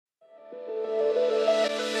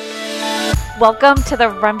Welcome to the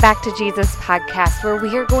Run Back to Jesus podcast, where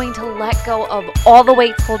we are going to let go of all the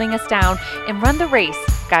weights holding us down and run the race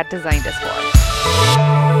God designed us for.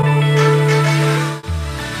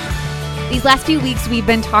 These last few weeks, we've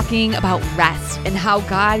been talking about rest and how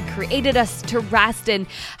God created us to rest and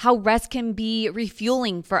how rest can be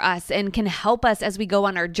refueling for us and can help us as we go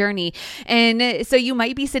on our journey. And so you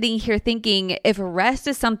might be sitting here thinking, if rest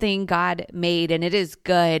is something God made and it is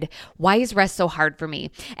good, why is rest so hard for me?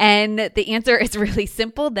 And the answer is really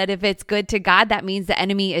simple, that if it's good to God, that means the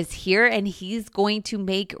enemy is here and he's going to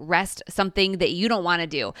make rest something that you don't want to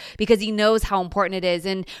do because he knows how important it is.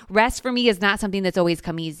 And rest for me is not something that's always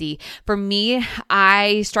come easy. For me,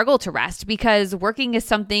 I struggle to rest because working is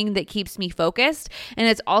something that keeps me focused. And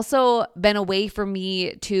it's also been a way for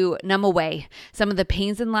me to numb away some of the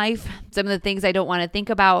pains in life, some of the things I don't want to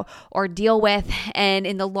think about or deal with. And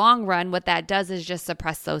in the long run, what that does is just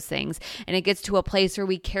suppress those things. And it gets to a place where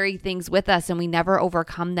we carry things with us and we never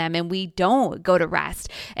overcome them and we don't go to rest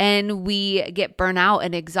and we get burnt out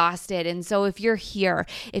and exhausted. And so if you're here,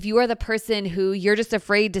 if you are the person who you're just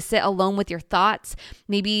afraid to sit alone with your thoughts,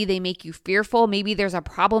 maybe they make you fearful, maybe there's a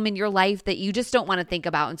problem in your life that you just don't want to think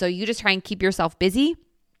about. And so you just try and keep yourself busy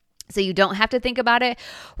so you don't have to think about it.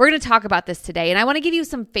 We're going to talk about this today. And I want to give you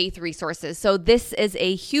some faith resources. So this is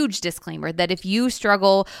a huge disclaimer that if you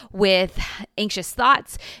struggle with anxious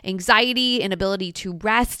thoughts, anxiety, inability to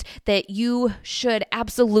rest, that you should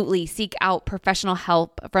absolutely seek out professional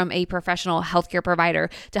help from a professional healthcare provider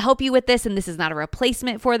to help you with this. And this is not a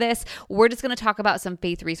replacement for this. We're just going to talk about some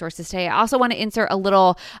faith resources today. I also want to insert a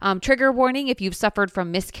little trigger warning. If you've suffered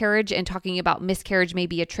from miscarriage and talking about miscarriage may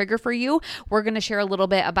be a trigger for you, we're going to share a little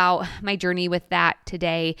bit about my journey with that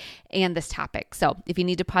today and this topic. So if you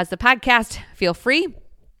need to pause the podcast, feel free.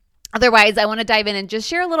 Otherwise, I want to dive in and just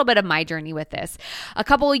share a little bit of my journey with this. A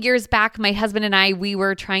couple of years back, my husband and I, we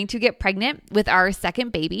were trying to get pregnant with our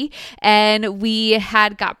second baby, and we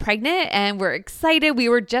had got pregnant and we're excited. We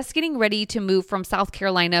were just getting ready to move from South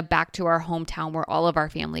Carolina back to our hometown where all of our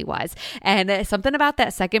family was. And something about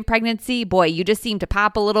that second pregnancy, boy, you just seemed to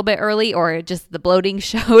pop a little bit early, or just the bloating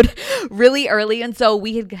showed really early. And so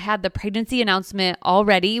we had the pregnancy announcement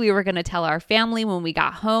already. We were going to tell our family when we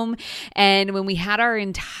got home. And when we had our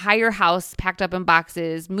entire house packed up in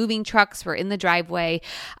boxes, moving trucks were in the driveway,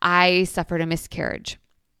 I suffered a miscarriage.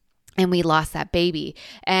 And we lost that baby.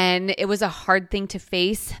 And it was a hard thing to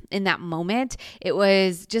face in that moment. It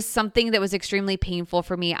was just something that was extremely painful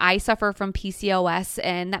for me. I suffer from PCOS,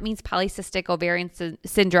 and that means polycystic ovarian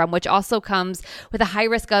syndrome, which also comes with a high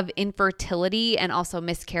risk of infertility and also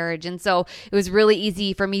miscarriage. And so it was really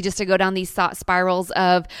easy for me just to go down these thought spirals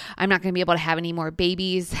of, I'm not going to be able to have any more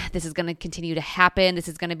babies. This is going to continue to happen. This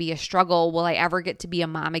is going to be a struggle. Will I ever get to be a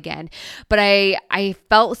mom again? But I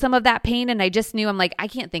felt some of that pain, and I just knew, I'm like, I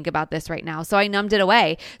can't think about this right now. So I numbed it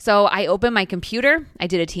away. So I opened my computer. I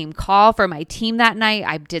did a team call for my team that night.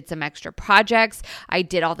 I did some extra projects. I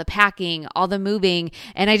did all the packing, all the moving,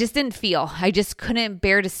 and I just didn't feel. I just couldn't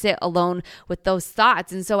bear to sit alone with those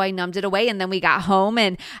thoughts. And so I numbed it away. And then we got home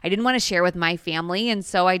and I didn't want to share with my family. And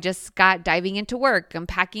so I just got diving into work,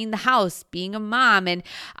 unpacking the house, being a mom. And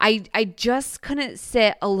I just couldn't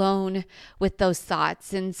sit alone with those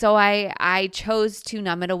thoughts. And so I chose to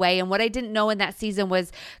numb it away. And what I didn't know in that season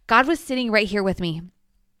was God was sitting right here with me,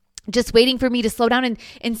 just waiting for me to slow down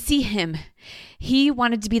and see him. He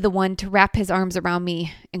wanted to be the one to wrap his arms around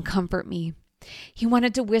me and comfort me. He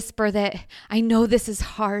wanted to whisper that, I know this is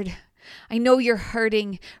hard. I know you're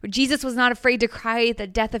hurting. Jesus was not afraid to cry at the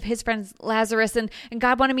death of his friend Lazarus. And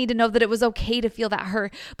God wanted me to know that it was okay to feel that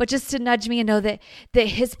hurt, but just to nudge me and know that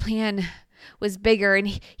his plan was bigger,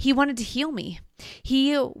 and he wanted to heal me.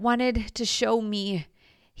 He wanted to show me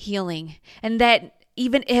healing, and that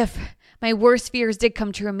even if my worst fears did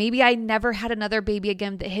come true, and maybe I never had another baby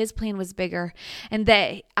again, that his plan was bigger, and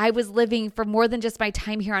that I was living for more than just my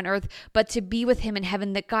time here on earth, but to be with him in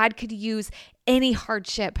heaven, that God could use any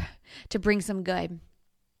hardship to bring some good.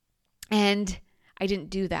 And I didn't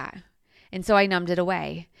do that. And so I numbed it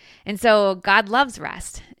away. And so God loves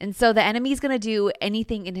rest. And so the enemy is going to do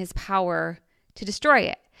anything in his power to destroy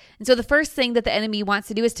it. And so the first thing that the enemy wants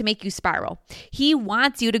to do is to make you spiral. He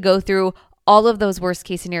wants you to go through all of those worst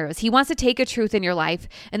case scenarios. He wants to take a truth in your life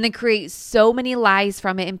and then create so many lies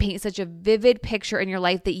from it and paint such a vivid picture in your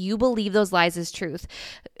life that you believe those lies as truth.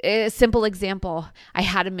 A simple example, I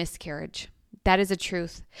had a miscarriage. That is a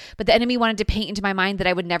truth. But the enemy wanted to paint into my mind that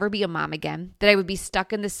I would never be a mom again, that I would be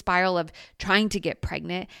stuck in this spiral of trying to get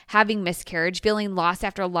pregnant, having miscarriage, feeling loss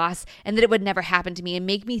after loss, and that it would never happen to me, and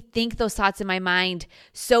make me think those thoughts in my mind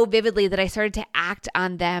so vividly that I started to act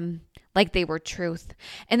on them like they were truth.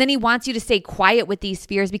 And then he wants you to stay quiet with these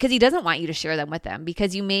fears because he doesn't want you to share them with them,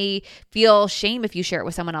 because you may feel shame if you share it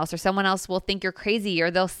with someone else, or someone else will think you're crazy,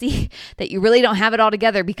 or they'll see that you really don't have it all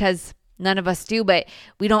together, because none of us do, but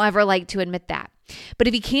we don't ever like to admit that. But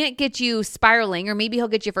if he can't get you spiraling, or maybe he'll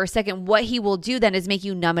get you for a second, what he will do then is make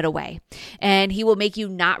you numb it away. And he will make you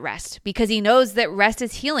not rest, because he knows that rest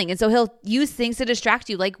is healing. And so he'll use things to distract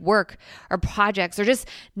you, like work or projects, or just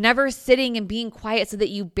never sitting and being quiet, so that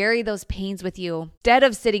you bury those pains with you, instead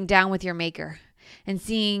of sitting down with your maker and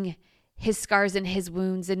seeing his scars and his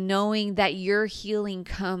wounds, and knowing that your healing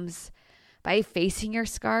comes by facing your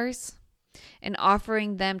scars and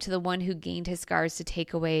offering them to the one who gained his scars to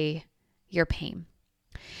take away your pain.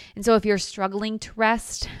 And so if you're struggling to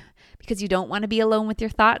rest because you don't want to be alone with your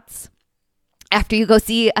thoughts, after you go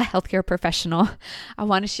see a healthcare professional, I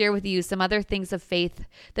want to share with you some other things of faith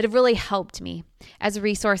that have really helped me as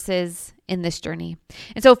resources in this journey.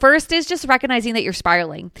 And so first is just recognizing that you're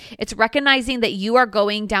spiraling. It's recognizing that you are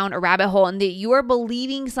going down a rabbit hole and that you are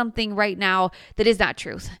believing something right now that is not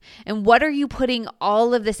truth. And what are you putting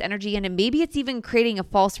all of this energy in? And maybe it's even creating a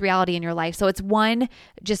false reality in your life. So it's one,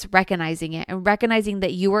 just recognizing it and recognizing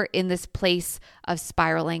that you are in this place of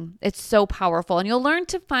spiraling. It's so powerful. And you'll learn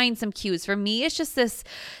to find some cues. For me, it's just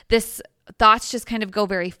this thoughts just kind of go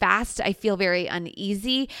very fast. I feel very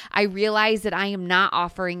uneasy. I realize that I am not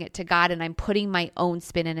offering it to God and I'm putting my own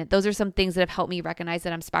spin in it. Those are some things that have helped me recognize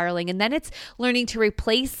that I'm spiraling. And then it's learning to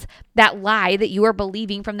replace that lie that you are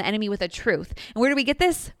believing from the enemy with a truth. And where do we get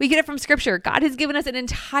this? We get it from scripture. God has given us an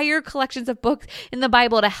entire collections of books in the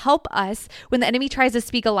Bible to help us when the enemy tries to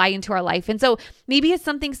speak a lie into our life. And so maybe it's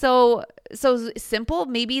something so simple,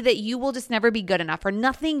 maybe that you will just never be good enough, or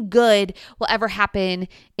nothing good will ever happen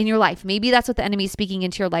in your life. Maybe that's what the enemy is speaking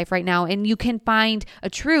into your life right now. And you can find a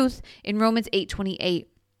truth in Romans 8:28,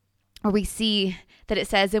 where we see that it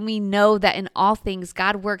says, and we know that in all things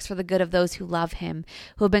God works for the good of those who love him,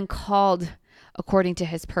 who have been called according to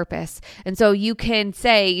his purpose. And so you can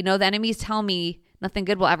say, the enemies tell me nothing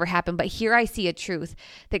good will ever happen, but here I see a truth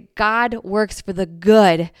that God works for the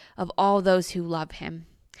good of all those who love him.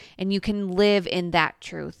 And you can live in that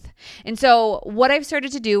truth. And so what I've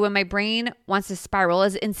started to do when my brain wants to spiral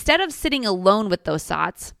is, instead of sitting alone with those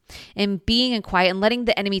thoughts and being in quiet and letting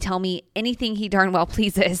the enemy tell me anything he darn well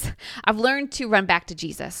pleases, I've learned to run back to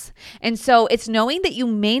Jesus. And so it's knowing that you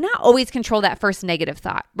may not always control that first negative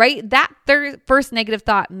thought, right? That first negative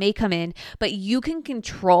thought may come in, but you can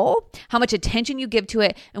control how much attention you give to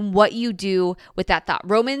it and what you do with that thought.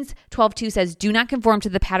 Romans 12:2 says, do not conform to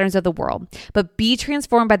the patterns of the world, but be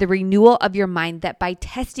transformed by the renewal of your mind, that by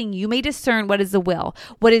testing you may discern what is the will,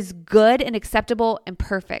 what is good and acceptable and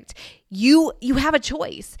perfect. You have a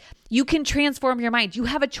choice. You can transform your mind. You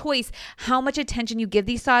have a choice how much attention you give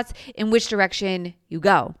these thoughts, in which direction you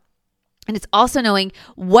go. And it's also knowing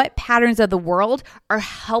what patterns of the world are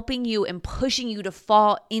helping you and pushing you to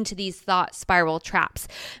fall into these thought spiral traps.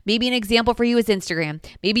 Maybe an example for you is Instagram.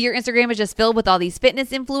 Maybe your Instagram is just filled with all these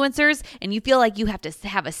fitness influencers and you feel like you have to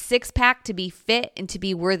have a six-pack to be fit and to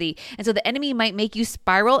be worthy. And so the enemy might make you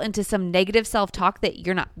spiral into some negative self-talk that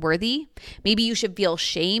you're not worthy. Maybe you should feel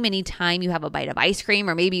shame anytime you have a bite of ice cream,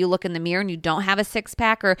 or maybe you look in the mirror and you don't have a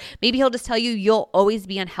six-pack, or maybe he'll just tell you you'll always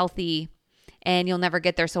be unhealthy and you'll never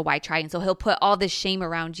get there, so why try? And so he'll put all this shame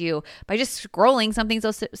around you by just scrolling something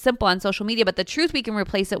so simple on social media. But the truth we can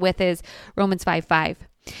replace it with is Romans 5:5.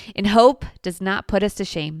 And hope does not put us to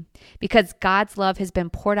shame, because God's love has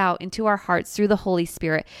been poured out into our hearts through the Holy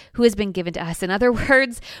Spirit who has been given to us. In other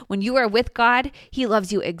words, when you are with God, he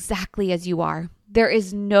loves you exactly as you are. There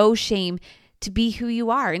is no shame to be who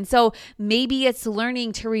you are. And so maybe it's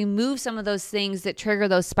learning to remove some of those things that trigger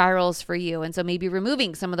those spirals for you. And so maybe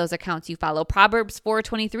removing some of those accounts you follow. Proverbs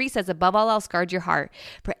 4:23 says, above all else, guard your heart,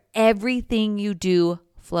 for everything you do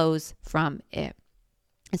flows from it.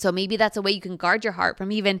 And so maybe that's a way you can guard your heart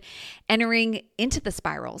from even entering into the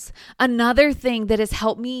spirals. Another thing that has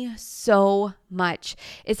helped me so much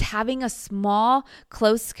is having a small,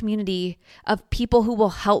 close community of people who will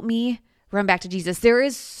help me run back to Jesus. There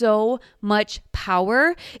is so much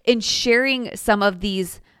power in sharing some of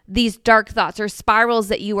these dark thoughts or spirals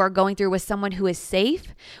that you are going through with someone who is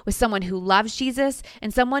safe, with someone who loves Jesus,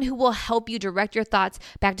 and someone who will help you direct your thoughts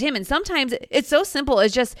back to him. And sometimes it's so simple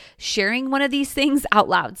as just sharing one of these things out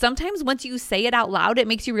loud. Sometimes once you say it out loud, it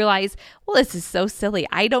makes you realize, well, this is so silly.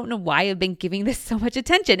 I don't know why I've been giving this so much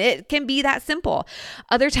attention. It can be that simple.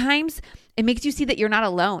 Other times, it makes you see that you're not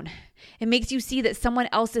alone. It makes you see that someone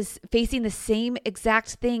else is facing the same exact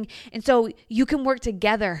thing. And so you can work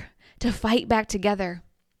together to fight back together.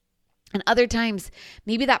 And other times,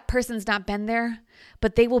 maybe that person's not been there,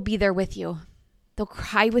 but they will be there with you. They'll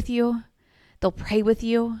cry with you, they'll pray with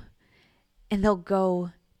you, and they'll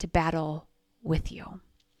go to battle with you.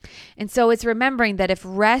 And so it's remembering that if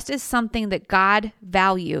rest is something that God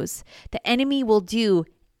values, the enemy will do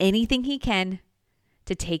anything he can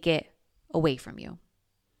to take it away from you.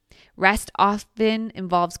 Rest often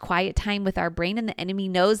involves quiet time with our brain, and the enemy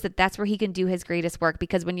knows that that's where he can do his greatest work,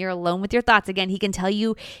 because when you're alone with your thoughts, again, he can tell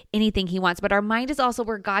you anything he wants. But our mind is also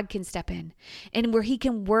where God can step in and where he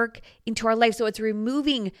can work into our life. So it's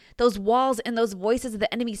removing those walls and those voices of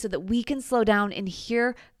the enemy so that we can slow down and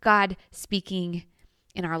hear God speaking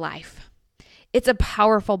in our life. It's a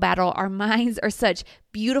powerful battle. Our minds are such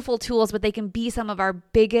beautiful tools, but they can be some of our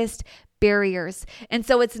biggest barriers. And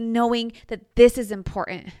so it's knowing that this is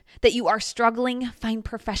important, that you are struggling, find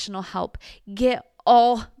professional help. Get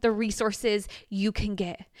all the resources you can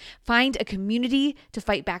get. Find a community to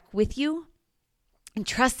fight back with you, and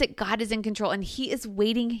trust that God is in control and he is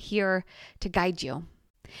waiting here to guide you.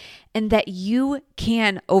 And that you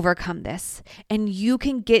can overcome this, and you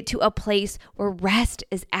can get to a place where rest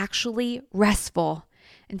is actually restful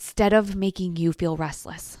instead of making you feel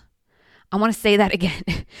restless. I want to say that again.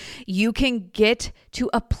 You can get to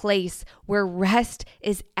a place where rest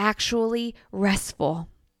is actually restful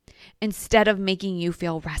instead of making you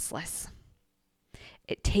feel restless.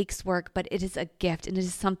 It takes work, but it is a gift, and it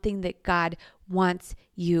is something that God wants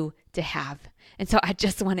you to have. And so I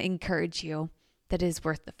just want to encourage you that it is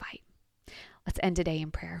worth the fight. Let's end today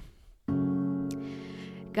in prayer.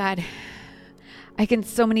 God, I can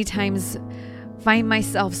so many times find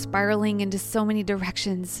myself spiraling into so many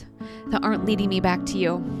directions that aren't leading me back to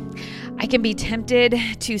you. I can be tempted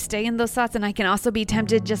to stay in those thoughts, and I can also be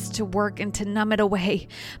tempted just to work and to numb it away.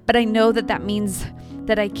 But I know that that means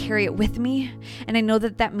that I carry it with me, and I know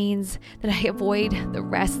that that means that I avoid the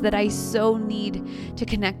rest that I so need to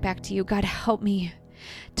connect back to you. God, help me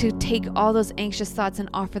to take all those anxious thoughts and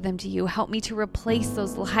offer them to you. Help me to replace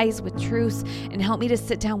those lies with truths, and help me to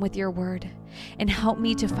sit down with your word, and help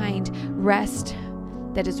me to find rest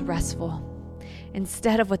that is restful.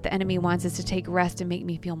 Instead of what the enemy wants is to take rest and make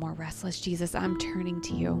me feel more restless. Jesus, I'm turning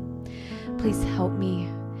to you. Please help me.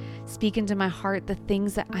 Speak into my heart the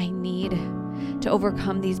things that I need to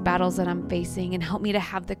overcome these battles that I'm facing, and help me to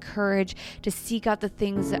have the courage to seek out the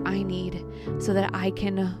things that I need so that I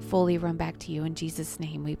can fully run back to you. In Jesus'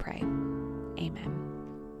 name we pray. Amen.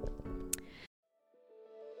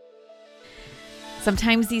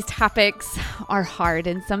 Sometimes these topics are hard,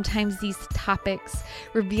 and sometimes these topics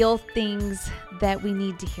reveal things that we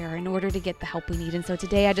need to hear in order to get the help we need. And so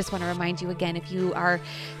today I just want to remind you again, if you are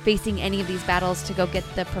facing any of these battles, to go get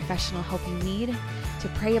the professional help you need, to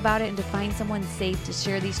pray about it, and to find someone safe to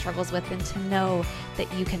share these struggles with, and to know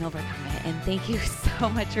that you can overcome it. And thank you so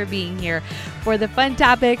much for being here, for the fun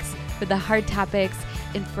topics, for the hard topics,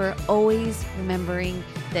 and for always remembering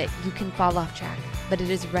that you can fall off track, but it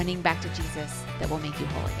is running back to Jesus that will make you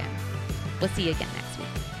whole again. We'll see you again next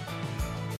week.